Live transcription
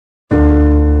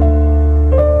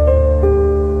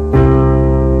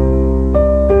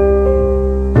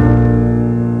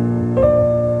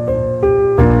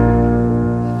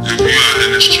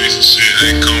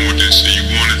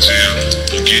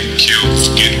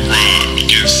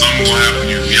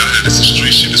that it's the street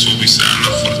shit. That's what we sign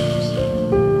up for.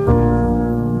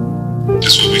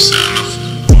 That's what we sign up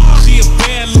for. She a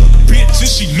bad little bitch and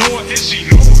she know it. If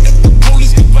the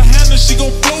police get behind her, she gon'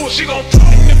 blow it.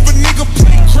 And if a nigga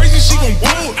play crazy, she gon'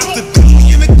 blow it. After that,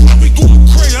 in the club, we going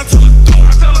crazy. I tell her go.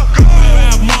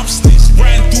 Bad mom sticks,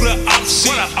 riding through the op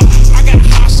shit. I got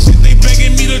hot shit, they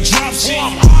begging me to drop shit.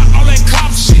 All that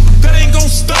cop shit, that ain't gon'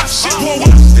 stop shit. Boy,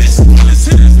 watch this. Let's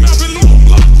hit his mouth and long.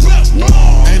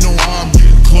 Ain't no arm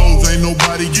getting close, ain't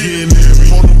nobody getting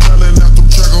in. On the bellin' out the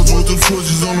track, I was with the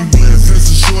switches on the blitz.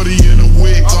 Since a shorty in the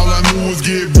wick, all I knew was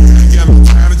get back. Got no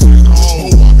time to check the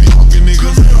hole. I be fucking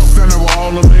niggas, stand up with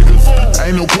all them niggas.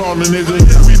 Ain't no crawling nigga,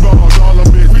 we bought all them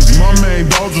bitches. My main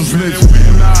dog was snitch,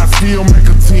 and I still make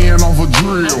a 10 off a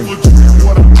drill.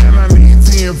 What I mean, I need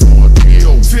 10 for a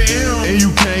deal. And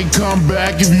you can't come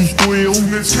back if you squeal.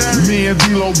 Me and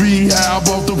D-Lo be high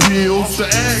off the pills.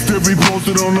 Still be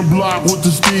posted on the block with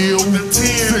the steel.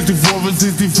 64th and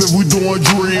 65th, we doing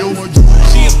drills.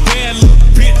 She a bad little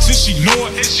bitch and she know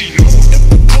it. If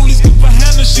the police get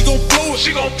behind her, she gon' blow it.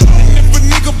 And if a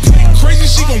nigga play crazy,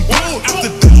 she gon' blow it.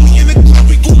 After that, in the club,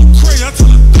 we going crazy. I tell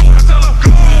her go.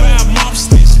 Bad mom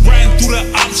sticks, riding through the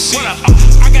op shit.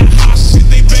 I got hot shit,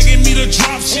 they begging me to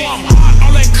drop shit.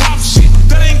 All that cop shit,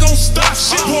 that ain't gon' stop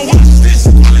shit. Boy, watch this.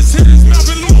 Let's hit his mouth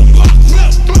and long.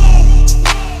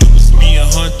 It was me and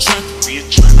her trapping.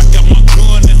 I got my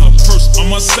gun in her purse.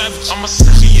 I'm a savage.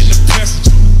 She in the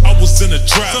passenger. I was in the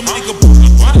drive. Some nigga put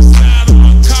up on the side of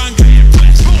my car and got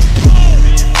blast.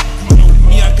 You know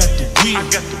me, I got the weed.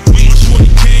 My shorty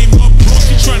came up, bro,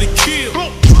 she tryna kill.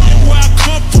 And where I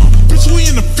come from, bitch, we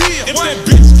in the field. If that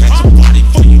bitch catch a body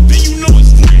for you, then you know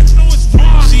it's real.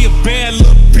 She a bad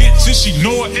little bitch and she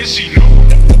know it. If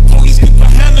the police get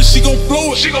behind her, she gon'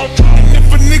 blow it. And if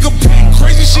a nigga play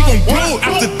crazy, she gon' blow it.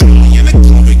 After that, in the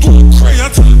club, we going crazy. I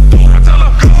tell her go.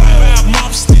 Bad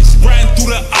mom sticks, riding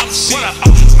through the op shit.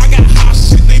 I got hot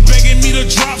shit, they begging me to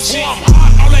drop shit.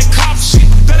 All that cop shit,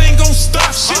 that ain't gon'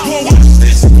 stop shit. Boy,